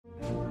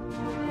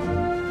Welcome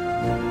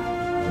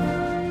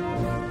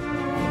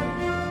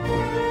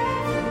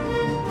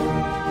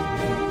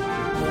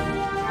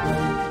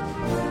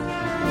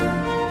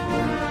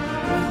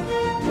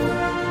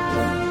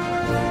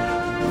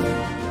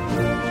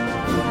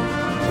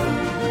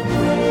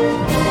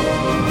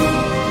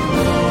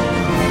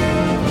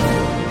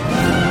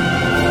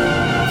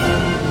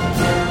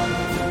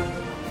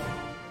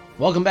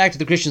back to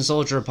the Christian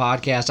Soldier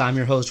Podcast. I'm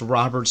your host,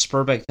 Robert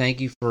Spurbeck.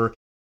 Thank you for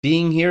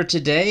being here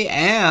today.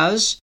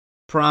 As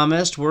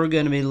promised, we're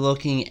going to be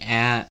looking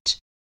at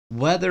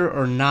whether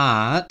or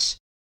not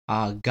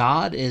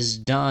God is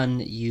done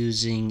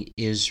using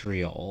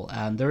Israel.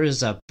 There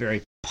is a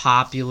very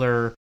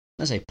popular,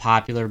 I say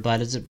popular,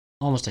 but it's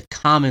almost a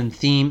common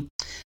theme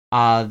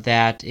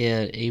that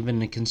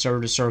even in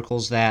conservative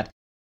circles that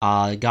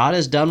God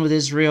is done with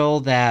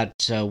Israel, that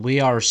we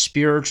are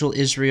spiritual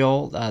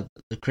Israel,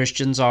 the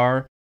Christians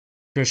are,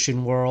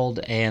 Christian world,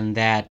 and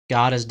that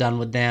God is done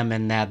with them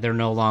and that they're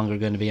no longer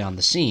going to be on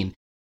the scene.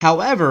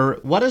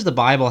 However, what does the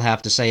Bible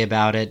have to say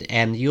about it?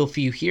 And if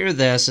you hear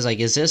this, is like,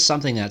 is this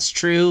something that's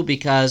true?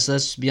 Because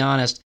let's be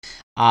honest,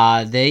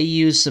 they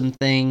use some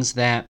things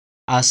that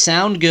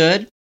sound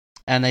good,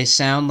 and they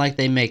sound like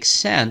they make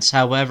sense.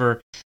 However,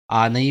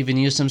 and they even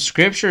use some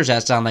scriptures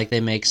that sound like they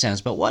make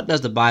sense. But what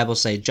does the Bible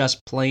say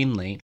just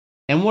plainly?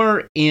 And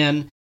we're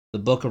in the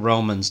book of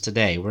Romans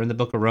today. We're in the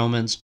book of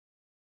Romans.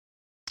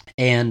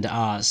 And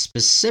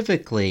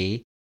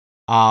specifically,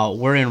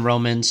 we're in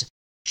Romans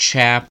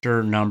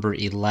chapter number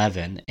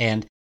 11.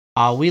 And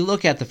we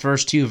look at the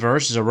first two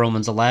verses of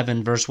Romans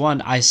 11, verse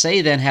 1. I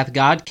say then, hath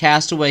God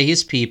cast away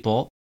his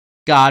people?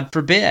 God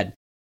forbid.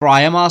 For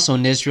I am also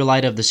an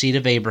Israelite of the seed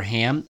of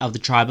Abraham, of the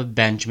tribe of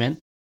Benjamin.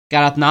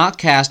 God hath not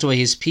cast away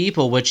his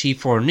people, which he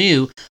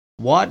foreknew.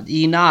 Wot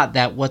ye not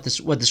that what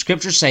the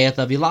Scripture saith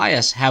of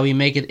Elias, how he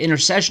maketh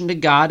intercession to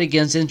God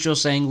against Israel,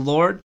 saying,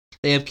 Lord,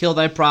 they have killed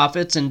thy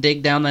prophets and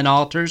digged down thine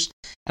altars,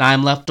 and I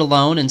am left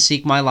alone and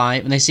seek my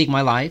life, and they seek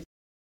my life.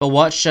 But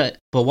what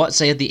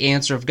saith the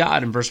answer of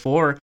God? In verse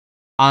 4,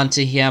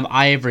 unto him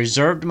I have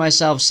reserved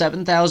myself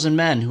 7,000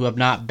 men who have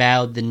not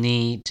bowed the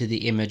knee to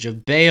the image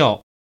of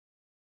Baal.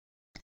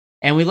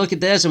 And we look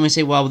at this and we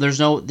say, well,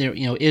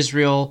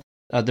 Israel.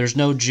 There's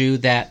no Jew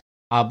that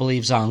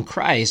believes on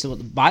Christ. The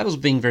Bible's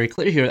being very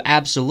clear here.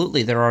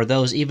 Absolutely, there are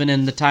those. Even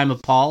in the time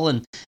of Paul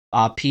and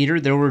Peter,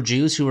 there were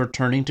Jews who were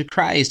turning to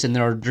Christ, and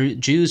there are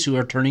Jews who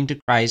are turning to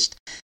Christ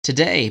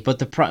today. But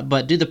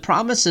do the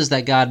promises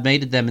that God made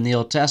to them in the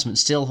Old Testament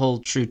still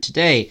hold true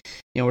today?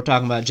 We're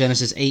talking about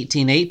Genesis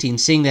 18:18,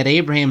 seeing that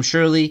Abraham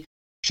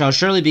shall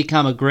surely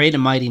become a great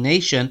and mighty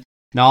nation,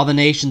 and all the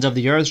nations of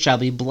the earth shall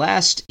be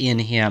blessed in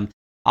him.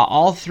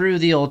 All through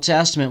the Old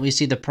Testament, we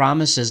see the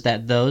promises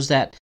that those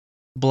that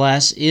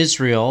bless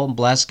Israel,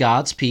 bless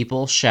God's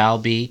people, shall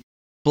be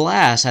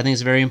blessed. I think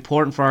it's very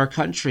important for our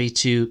country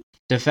to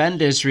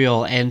defend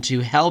Israel and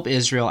to help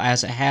Israel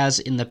as it has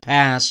in the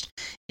past,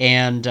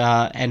 and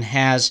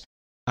has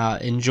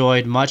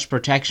enjoyed much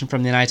protection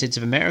from the United States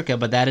of America.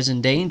 But that is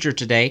in danger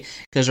today,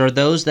 because there are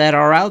those that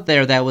are out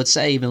there that would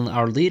say, even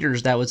our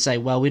leaders that would say,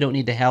 well, we don't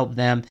need to help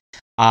them.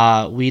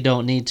 We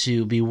don't need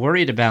to be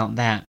worried about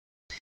that.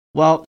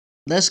 Well,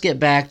 let's get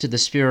back to the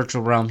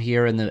spiritual realm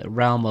here, in the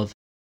realm of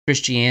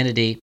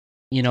Christianity.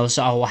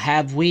 So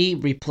have we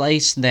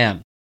replaced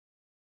them?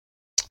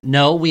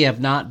 No, we have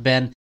not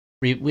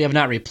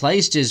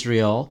replaced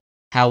Israel.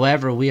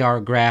 However, we are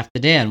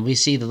grafted in. We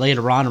see that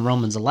later on in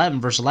Romans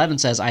 11, verse 11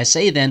 says, I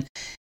say then,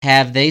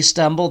 have they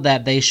stumbled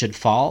that they should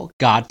fall?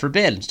 God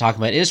forbid. It's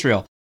talking about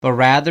Israel. But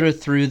rather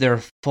through their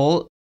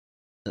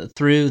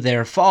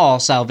fall,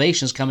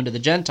 salvation is coming to the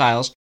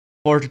Gentiles,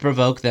 for to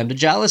provoke them to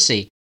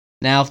jealousy.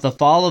 Now, if the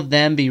fall of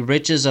them be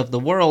riches of the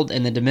world,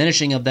 and the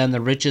diminishing of them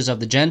the riches of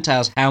the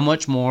Gentiles, how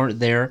much more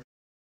their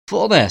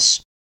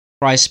fullness?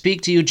 For I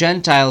speak to you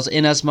Gentiles,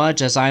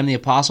 inasmuch as I am the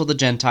apostle of the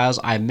Gentiles,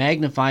 I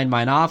magnified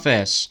mine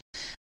office.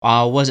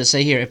 What does it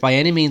say here? If by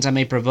any means I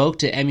may provoke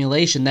to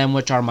emulation them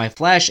which are my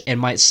flesh, and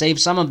might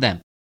save some of them,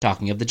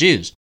 talking of the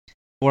Jews.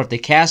 For if the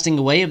casting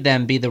away of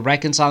them be the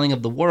reconciling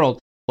of the world,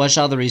 what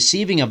shall the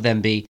receiving of them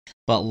be,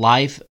 but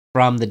life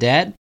from the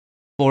dead?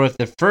 For if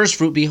the first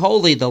fruit be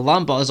holy, the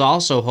lump is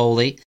also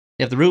holy.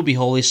 If the root be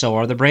holy, so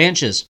are the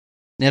branches.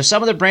 And if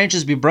some of the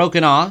branches be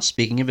broken off,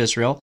 speaking of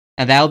Israel,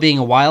 and thou being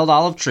a wild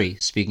olive tree,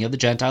 speaking of the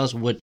Gentiles,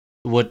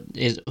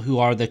 who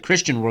are the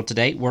Christian world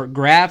today, were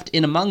grafted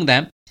in among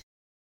them,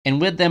 and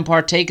with them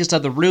partakest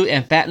of the root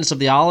and fatness of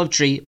the olive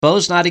tree,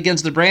 boast not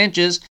against the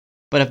branches,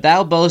 but if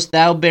thou boast,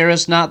 thou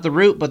bearest not the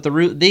root, but the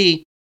root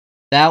thee.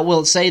 Thou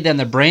wilt say then,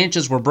 the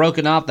branches were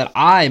broken off, that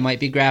I might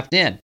be grafted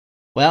in.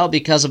 Well,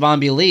 because of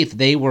unbelief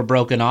they were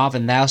broken off,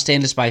 and thou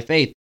standest by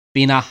faith.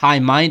 Be not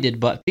high-minded,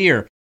 but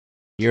fear.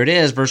 Here it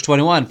is, verse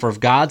 21. For if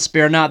God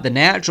spare not the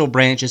natural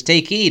branches,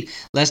 take heed,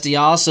 lest he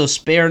also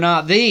spare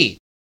not thee.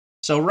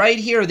 So right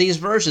here, these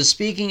verses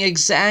speaking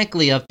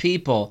exactly of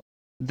people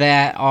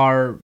that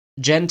are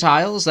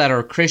Gentiles, that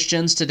are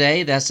Christians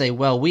today, that say,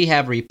 well, we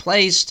have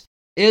replaced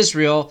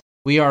Israel,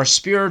 We are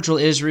spiritual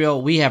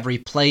Israel. We have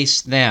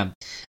replaced them.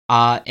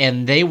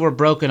 And they were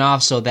broken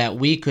off so that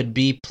we could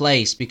be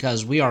placed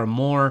because we are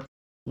more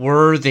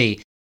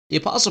worthy. The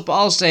Apostle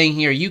Paul is saying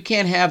here, you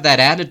can't have that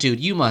attitude.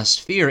 You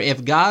must fear.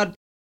 If God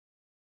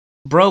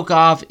broke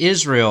off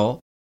Israel,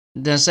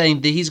 then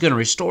saying that he's going to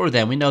restore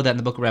them. We know that in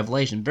the book of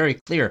Revelation. Very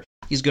clear.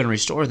 He's going to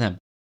restore them.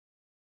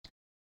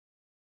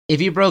 If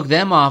he broke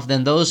them off,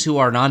 then those who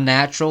are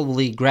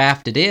unnaturally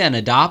grafted in,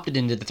 adopted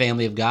into the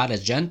family of God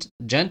as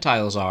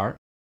Gentiles are,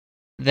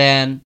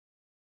 then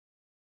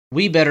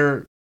we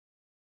better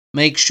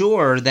make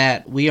sure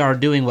that we are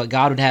doing what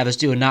God would have us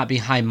do and not be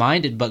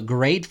high-minded, but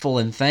grateful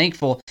and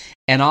thankful,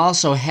 and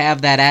also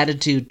have that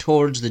attitude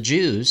towards the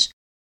Jews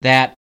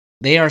that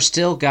they are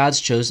still God's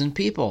chosen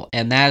people,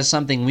 and that is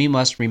something we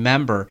must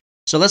remember.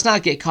 So let's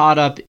not get caught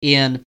up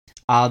in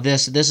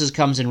this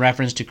comes in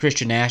reference to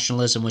Christian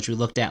nationalism, which we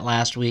looked at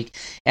last week,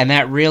 and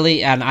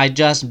I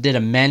just did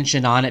a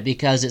mention on it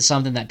because it's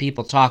something that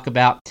people talk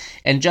about.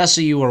 And just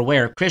so you are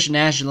aware, Christian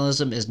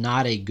nationalism is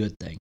not a good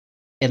thing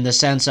in the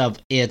sense of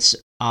its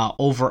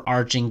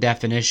overarching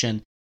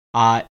definition.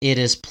 It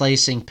is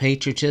placing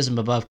patriotism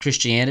above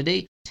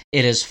Christianity.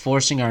 It is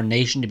forcing our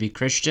nation to be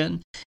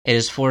Christian. It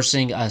is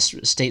forcing a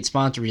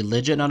state-sponsored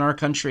religion on our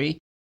country.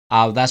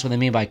 That's what they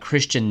mean by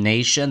Christian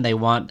nation. They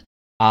want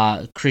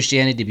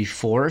Christianity to be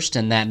forced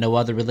and that no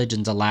other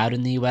religion's allowed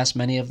in the U.S.,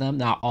 many of them.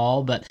 Not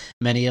all, but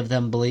many of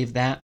them believe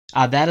that.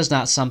 That is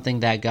not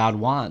something that God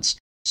wants.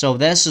 So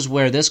this is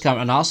where this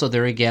comes, and also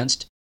they're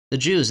against the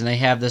Jews, and they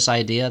have this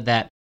idea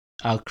that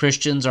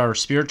Christians are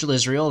spiritual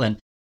Israel, and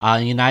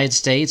the United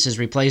States has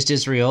replaced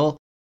Israel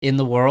in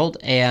the world,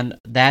 and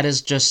that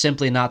is just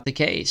simply not the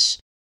case.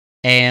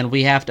 And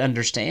we have to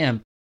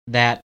understand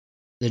that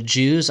the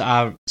Jews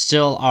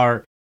still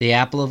are the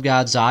apple of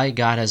God's eye.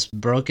 God has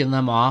broken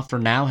them off for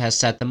now, has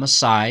set them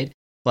aside,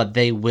 but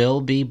they will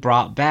be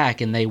brought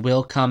back, and they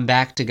will come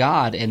back to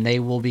God, and they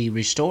will be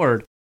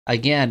restored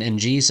again, and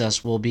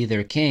Jesus will be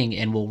their king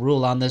and will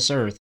rule on this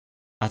earth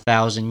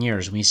 1,000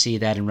 years. We see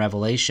that in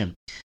Revelation.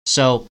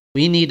 So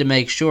we need to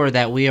make sure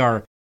that we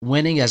are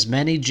winning as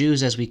many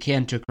Jews as we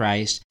can to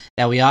Christ,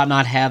 that we ought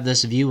not have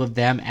this view of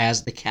them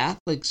as the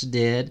Catholics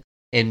did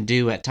and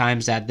do at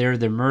times, that they're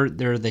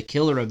the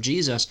killer of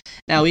Jesus.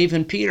 Now,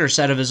 even Peter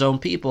said of his own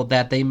people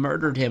that they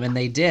murdered him, and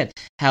they did.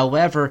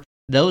 However,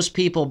 those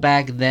people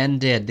back then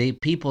did. The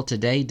people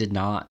today did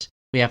not.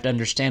 We have to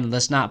understand,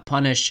 let's not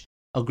punish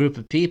a group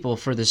of people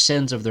for the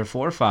sins of their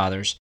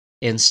forefathers.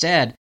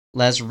 Instead,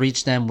 let's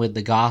reach them with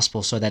the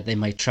gospel so that they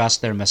might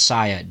trust their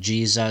Messiah,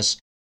 Jesus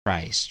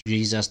Christ,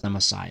 Jesus the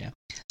Messiah.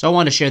 So I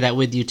want to share that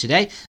with you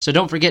today. So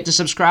don't forget to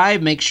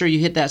subscribe. Make sure you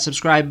hit that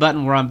subscribe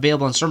button. We're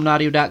available on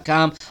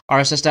sermonaudio.com,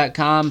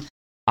 rss.com,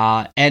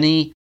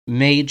 any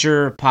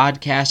major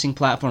podcasting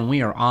platform.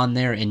 We are on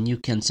there, and you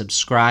can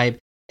subscribe,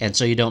 and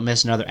so you don't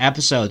miss another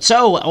episode.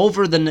 So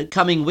over the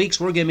coming weeks,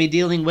 we're going to be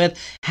dealing with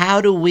how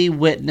do we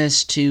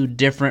witness to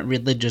different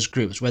religious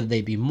groups, whether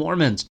they be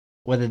Mormons,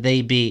 whether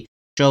they be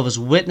Jehovah's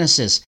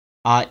Witnesses,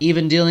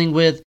 even dealing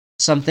with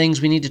some things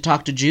we need to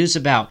talk to Jews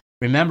about.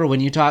 Remember, when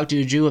you talk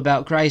to a Jew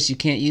about Christ, you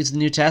can't use the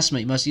New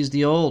Testament. You must use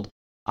the Old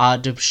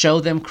to show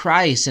them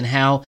Christ,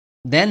 and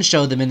then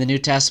show them in the New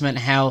Testament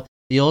how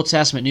the Old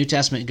Testament, New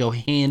Testament go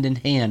hand in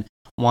hand,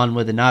 one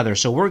with another.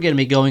 So we're going to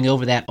be going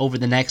over that over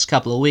the next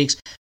couple of weeks.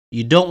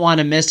 You don't want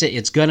to miss it.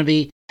 It's going to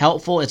be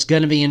helpful. It's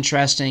going to be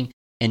interesting,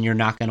 and you're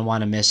not going to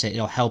want to miss it.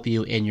 It'll help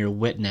you in your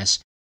witness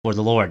for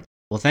the Lord.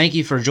 Well, thank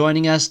you for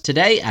joining us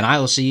today, and I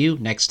will see you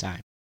next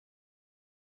time.